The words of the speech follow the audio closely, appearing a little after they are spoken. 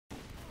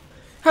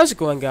How's it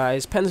going,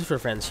 guys?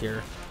 PensForFriends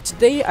here.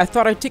 Today I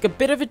thought I'd take a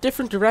bit of a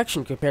different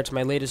direction compared to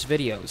my latest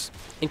videos.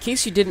 In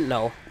case you didn't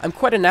know, I'm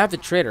quite an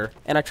avid trader,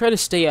 and I try to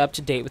stay up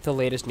to date with the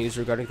latest news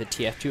regarding the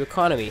TF2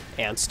 economy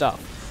and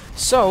stuff.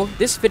 So,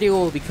 this video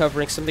will be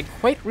covering something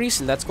quite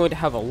recent that's going to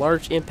have a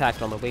large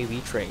impact on the way we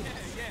trade.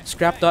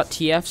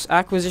 Scrap.tf's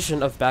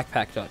acquisition of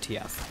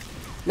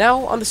Backpack.tf.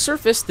 Now, on the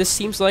surface, this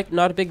seems like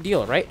not a big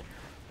deal, right?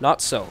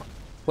 Not so.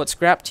 What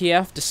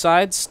scrap.tf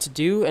decides to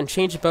do and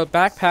change about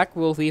Backpack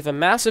will leave a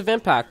massive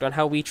impact on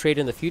how we trade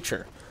in the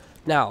future.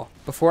 Now,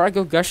 before I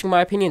go gushing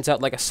my opinions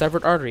out like a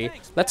severed artery,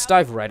 let's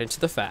dive right into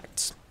the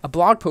facts. A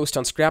blog post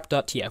on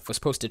scrap.tf was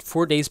posted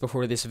 4 days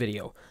before this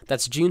video.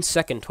 That's June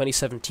 2nd,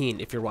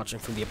 2017 if you're watching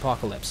from the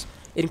apocalypse.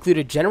 It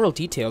included general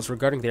details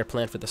regarding their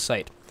plan for the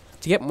site.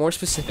 To get more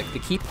specific, the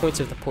key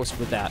points of the post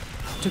were that,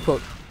 to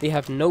quote, they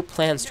have no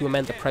plans to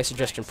amend the price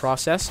suggestion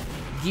process.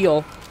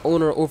 Gil,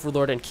 owner,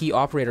 overlord, and key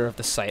operator of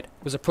the site,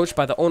 was approached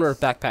by the owner of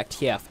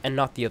Backpack.tf and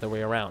not the other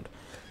way around.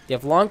 They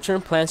have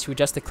long-term plans to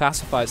adjust the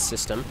classified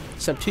system,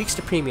 some tweaks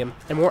to premium,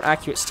 and more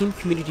accurate Steam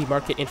community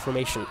market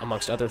information,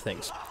 amongst other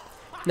things.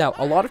 Now,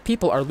 a lot of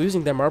people are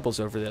losing their marbles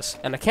over this,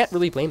 and I can't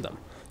really blame them.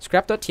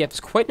 Scrap.tf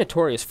is quite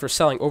notorious for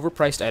selling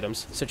overpriced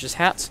items, such as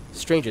hats,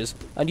 stranges,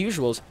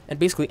 unusuals, and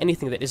basically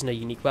anything that isn't a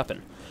unique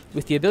weapon.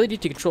 With the ability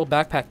to control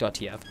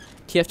Backpack.tf,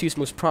 TF2's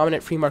most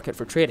prominent free market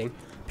for trading,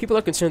 people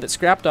are concerned that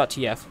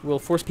Scrap.tf will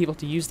force people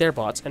to use their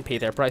bots and pay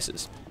their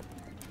prices.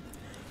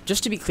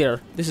 Just to be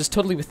clear, this is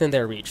totally within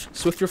their reach,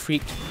 so if you're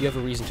freaked, you have a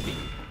reason to be.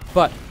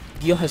 But,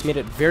 Gil has made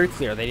it very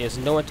clear that he has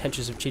no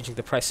intentions of changing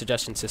the price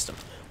suggestion system,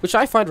 which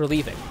I find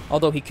relieving,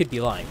 although he could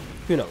be lying.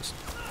 Who knows?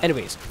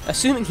 Anyways,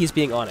 assuming he's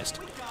being honest,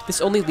 this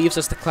only leaves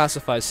us the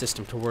classified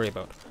system to worry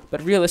about.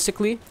 But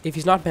realistically, if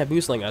he's not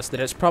bamboozling us,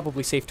 then it's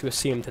probably safe to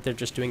assume that they're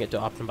just doing it to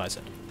optimize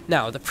it.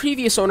 Now, the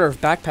previous owner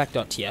of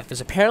Backpack.tf is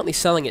apparently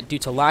selling it due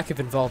to lack of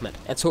involvement,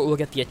 and so it will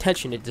get the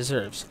attention it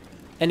deserves.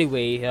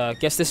 Anyway,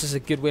 guess this is a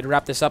good way to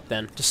wrap this up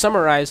then. To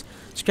summarize,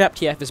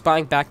 scrap.tf is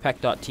buying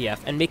Backpack.tf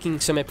and making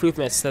some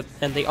improvements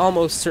and they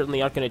almost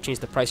certainly aren't going to change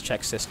the price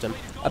check system,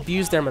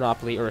 abuse their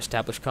monopoly, or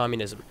establish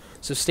communism.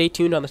 So stay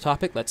tuned on the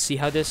topic, let's see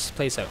how this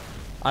plays out.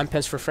 I'm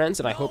PensForFriends,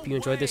 and I hope you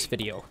enjoyed this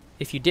video.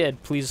 If you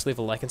did, please leave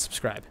a like and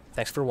subscribe.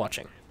 Thanks for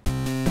watching.